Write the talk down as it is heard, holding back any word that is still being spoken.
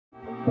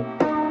Hey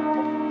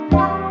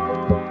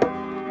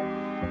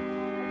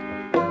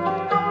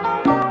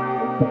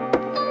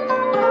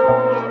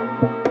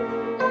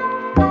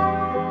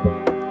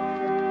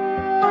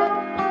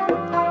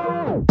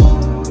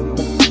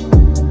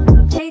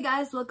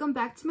guys, welcome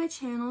back to my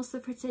channel. So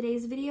for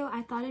today's video,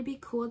 I thought it'd be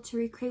cool to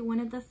recreate one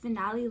of the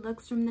finale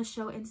looks from the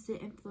show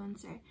Instant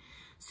Influencer.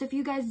 So if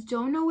you guys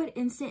don't know what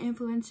Instant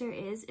Influencer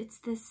is, it's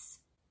this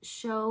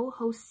show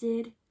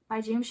hosted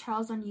by James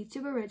Charles on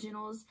YouTube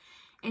Originals,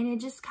 and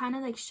it just kind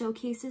of like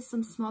showcases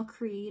some small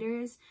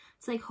creators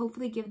to like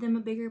hopefully give them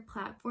a bigger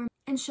platform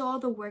and show all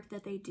the work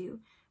that they do,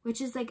 which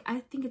is like,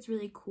 I think it's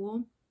really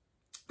cool.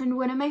 And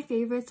one of my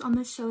favorites on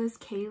the show is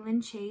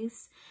Kailin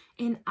Chase,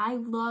 and I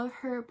love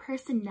her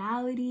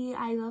personality.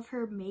 I love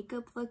her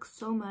makeup look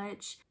so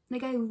much.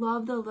 Like, I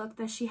love the look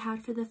that she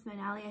had for the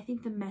finale. I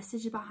think the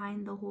message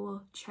behind the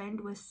whole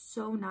trend was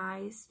so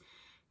nice,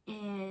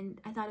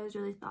 and I thought it was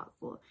really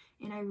thoughtful,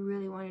 and I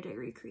really wanted to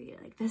recreate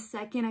it. Like, the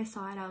second I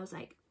saw it, I was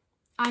like,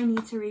 I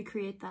need to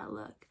recreate that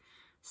look.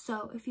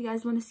 So if you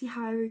guys want to see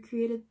how I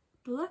recreated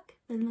the look,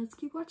 then let's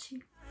keep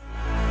watching.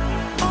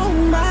 Oh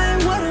my,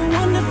 what a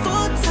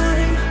wonderful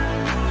time.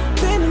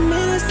 Been a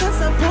minute since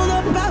I pulled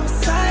up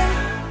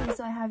outside. Okay,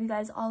 so I have you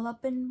guys all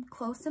up and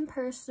close and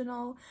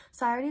personal.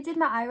 So I already did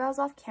my eyebrows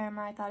off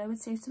camera. I thought it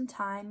would save some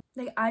time.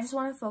 Like, I just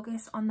want to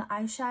focus on the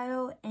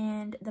eyeshadow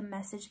and the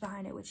message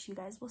behind it, which you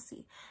guys will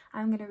see.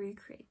 I'm going to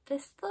recreate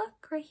this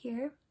look right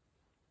here.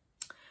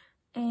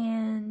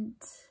 And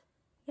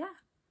yeah.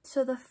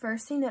 So the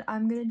first thing that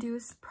I'm going to do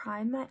is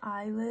prime my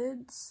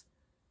eyelids,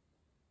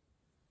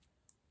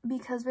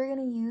 because we're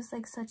going to use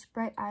like such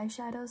bright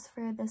eyeshadows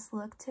for this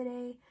look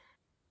today.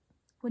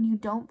 When you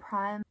don't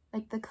prime,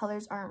 like, the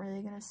colors aren't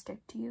really going to stick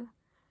to you.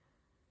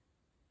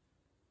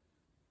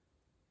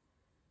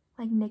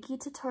 Like Nikki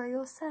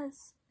Tutorial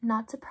says,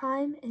 not to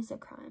prime is a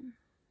crime.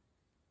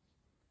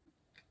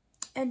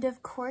 And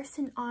of course,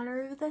 in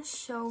honor of the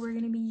show, we're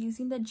going to be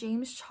using the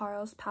James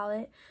Charles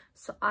palette.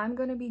 So I'm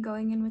going to be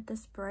going in with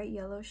this bright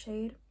yellow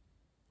shade.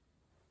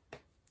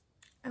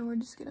 And we're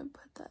just going to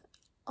put that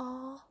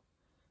all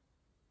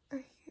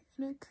right here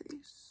in a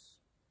crease.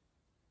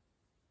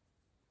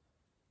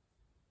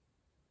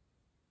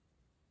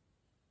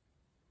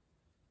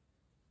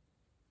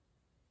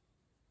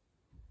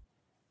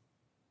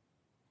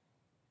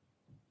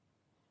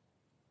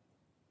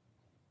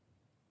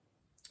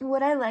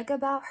 What I like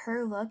about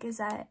her look is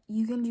that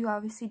you can do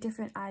obviously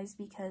different eyes,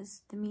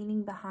 because the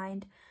meaning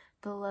behind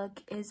the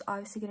look is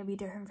obviously going to be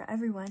different for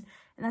everyone.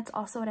 And that's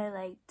also what I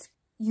liked.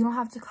 You don't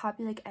have to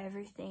copy like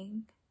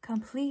everything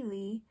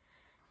completely.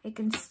 It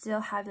can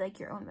still have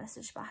like your own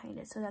message behind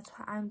it. So that's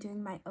why I'm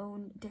doing my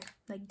own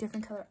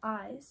different color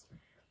eyes.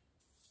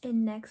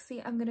 And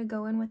nextly, I'm going to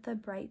go in with a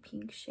bright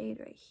pink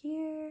shade right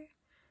here.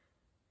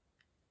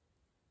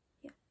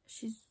 Yeah,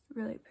 she's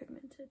really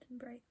pigmented and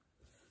bright.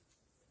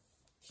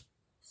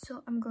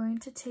 So I'm going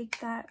to take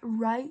that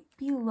right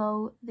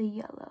below the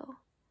yellow.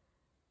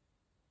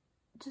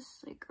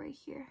 Just like right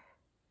here.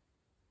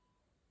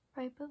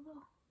 Right below.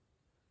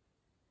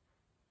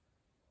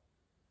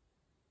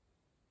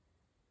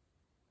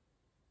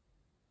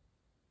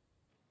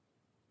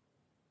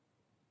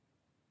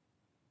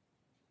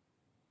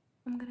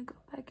 I'm gonna go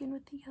back in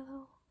with the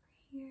yellow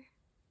right here.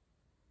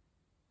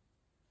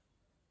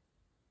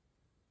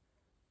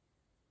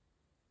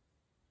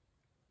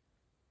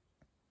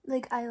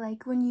 Like, I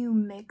like when you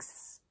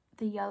mix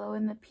the yellow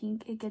and the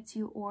pink, it gets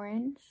you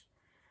orange,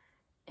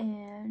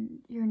 and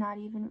you're not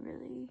even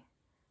really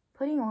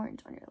putting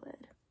orange on your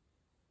lid.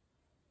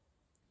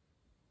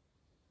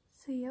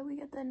 So yeah, we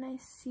got that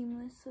nice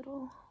seamless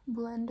little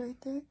blend right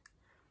there.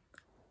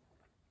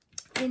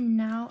 And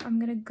now I'm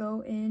gonna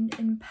go in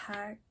and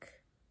pack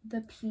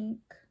the pink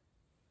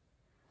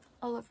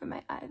all over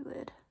my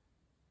eyelid.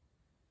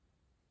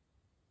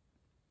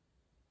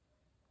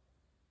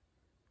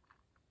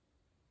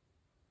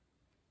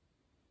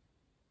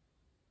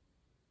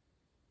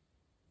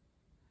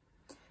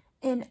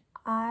 And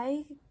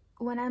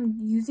when I'm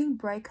using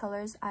bright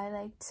colors, I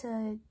like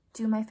to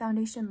do my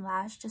foundation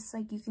last, just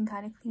like you can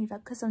kind of clean it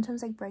up, because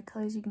sometimes like bright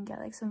colors you can get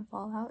like some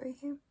fallout right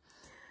here.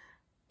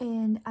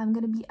 And I'm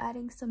gonna be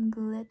adding some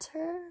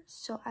glitter,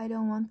 so I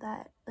don't want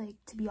that like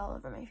to be all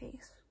over my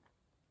face.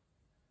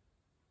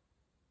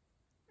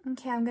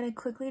 Okay, I'm gonna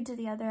quickly do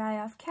the other eye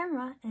off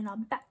camera and I'll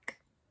be back.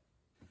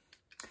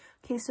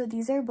 Okay, so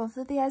these are both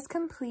of the eyes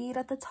complete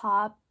at the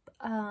top.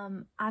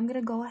 I'm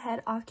gonna go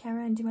ahead off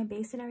camera and do my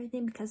base and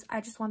everything, because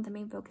I just want the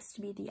main focus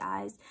to be the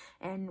eyes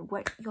and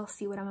what you'll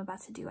see what I'm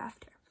about to do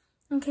after.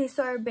 Okay,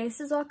 so our base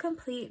is all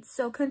complete.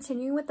 So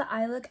continuing with the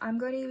eye look, I'm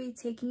going to be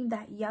taking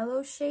that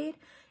yellow shade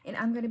and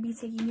I'm going to be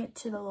taking it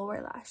to the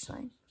lower lash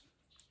line.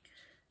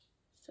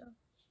 So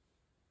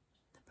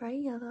the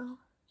bright yellow,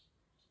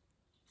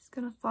 just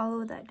gonna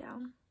follow that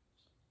down.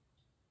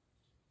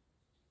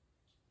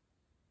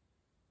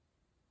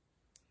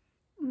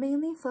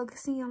 Mainly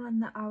focusing on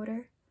the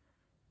outer,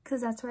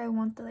 because that's where I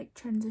want the like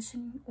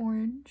transition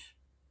orange.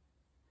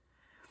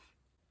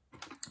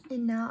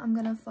 And now I'm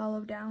gonna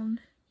follow down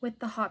with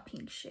the hot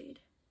pink shade.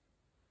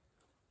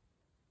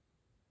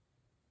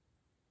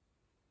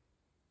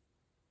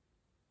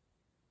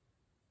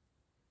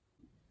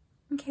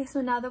 Okay,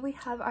 so now that we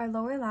have our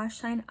lower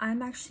lash line,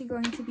 I'm actually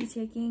going to be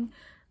taking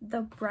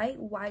the bright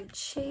white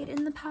shade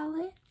in the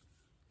palette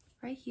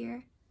right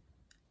here.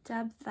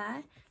 Dab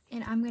that,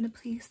 and I'm going to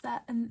place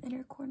that in the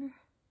inner corner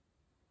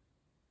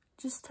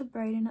just to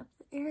brighten up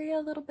the area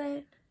a little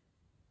bit.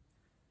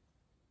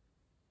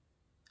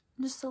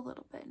 Just a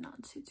little bit,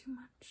 not too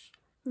much.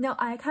 No,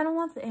 I kind of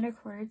want the inner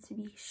corner to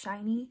be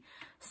shiny,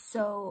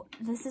 so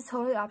this is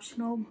totally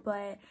optional,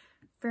 but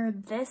for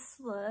this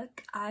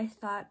look, I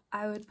thought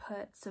I would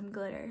put some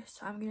glitter.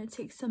 So I'm going to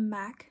take some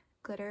MAC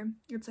glitter.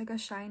 It's like a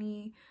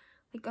shiny,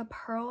 like a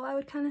pearl, I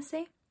would kind of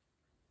say.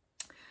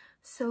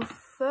 So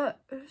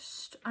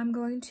first, I'm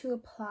going to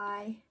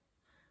apply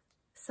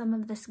some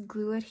of this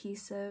glue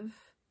adhesive.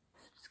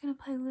 So I'm just going to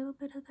apply a little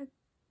bit of the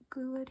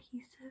glue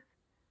adhesive.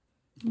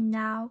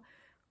 Now,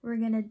 we're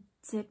going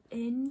to dip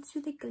into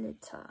the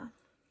glitter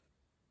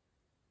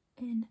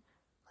and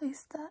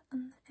place that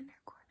in the inner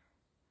corner.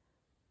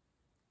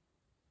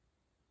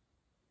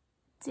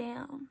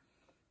 Down.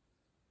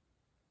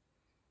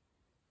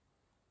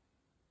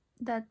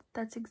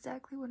 That's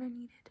exactly what I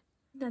needed.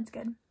 That's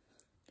good.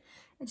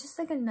 It's just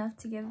like enough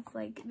to give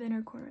like the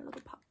inner corner a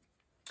little pop.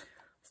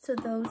 So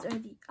those are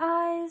the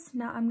eyes.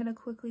 Now I'm gonna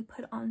quickly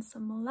put on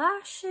some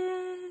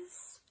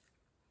lashes.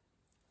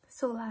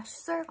 So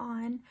lashes are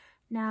on.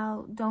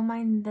 Now don't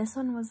mind, this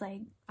one was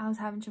like, I was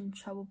having some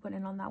trouble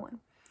putting on that one.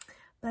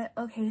 But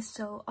okay,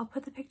 so I'll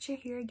put the picture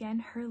here again,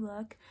 her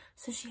look.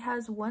 So she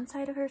has one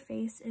side of her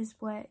face is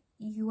what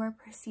you are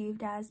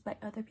perceived as by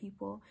other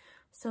people.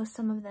 So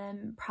some of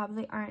them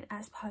probably aren't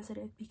as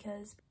positive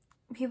because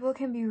people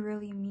can be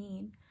really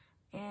mean.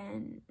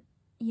 And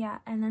yeah,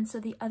 and then so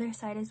the other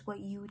side is what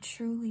you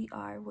truly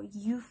are, what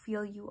you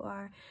feel you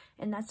are.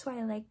 And that's why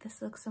I like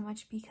this look so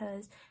much,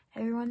 because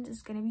everyone's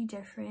just gonna be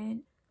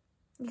different.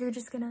 You're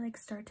just gonna like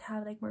start to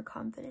have like more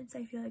confidence,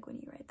 I feel like, when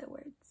you write the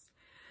words.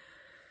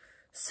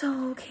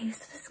 So okay,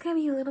 so this is gonna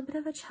be a little bit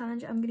of a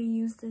challenge. I'm gonna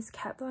use this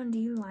Kat Von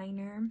D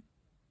liner,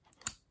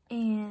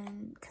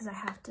 and because I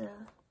have to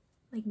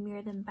like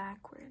mirror them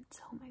backwards.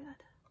 Oh my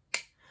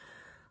god,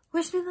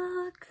 wish me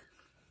luck.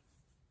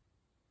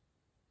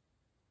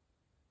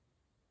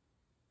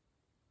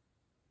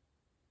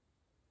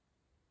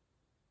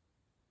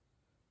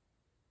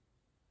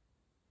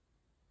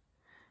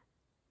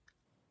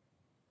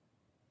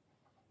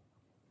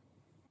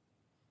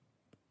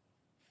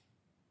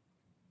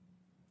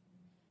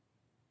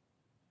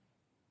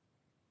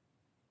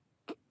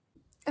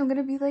 I'm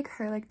gonna be like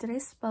her, like, did I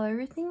spell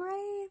everything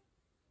right?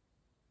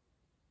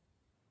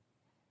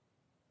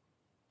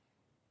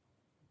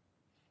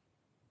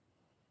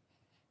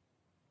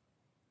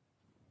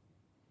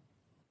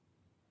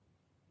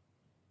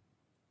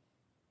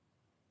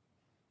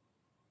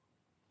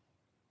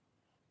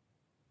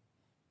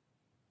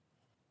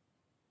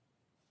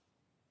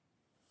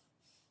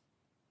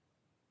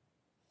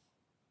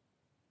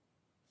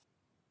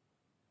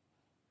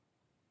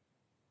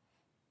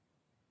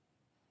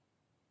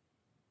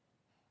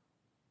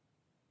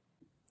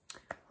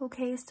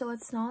 Okay, so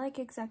it's not like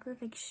exactly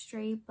like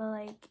straight, but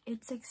like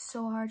it's like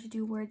so hard to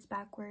do words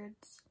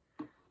backwards.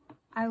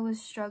 I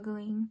was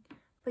struggling,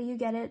 but you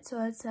get it.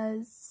 So it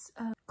says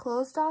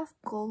closed off,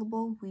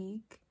 gullible,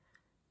 weak,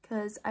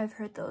 because I've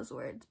heard those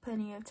words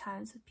plenty of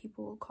times with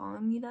people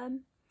calling me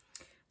them.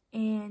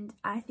 And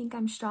I think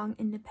I'm strong,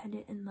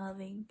 independent, and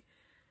loving.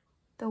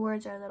 The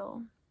words are a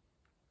little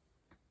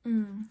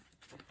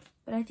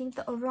but I think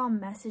the overall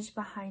message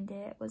behind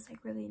it was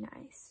like really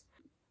nice.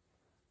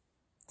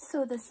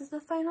 So this is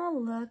the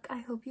final look. I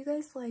hope you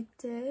guys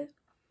liked it.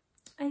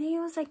 I think it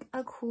was like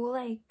a cool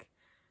like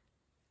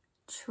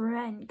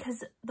trend,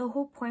 because the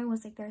whole point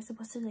was like they're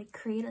supposed to like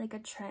create like a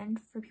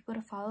trend for people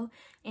to follow,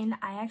 and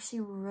I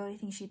actually really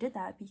think she did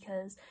that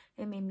because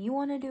it made me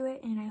want to do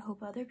it, and I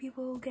hope other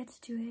people get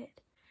to do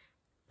it.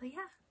 But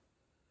yeah,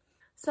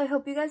 so I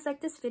hope you guys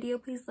like this video.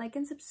 Please like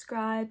and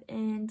subscribe,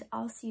 and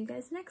I'll see you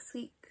guys next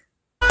week.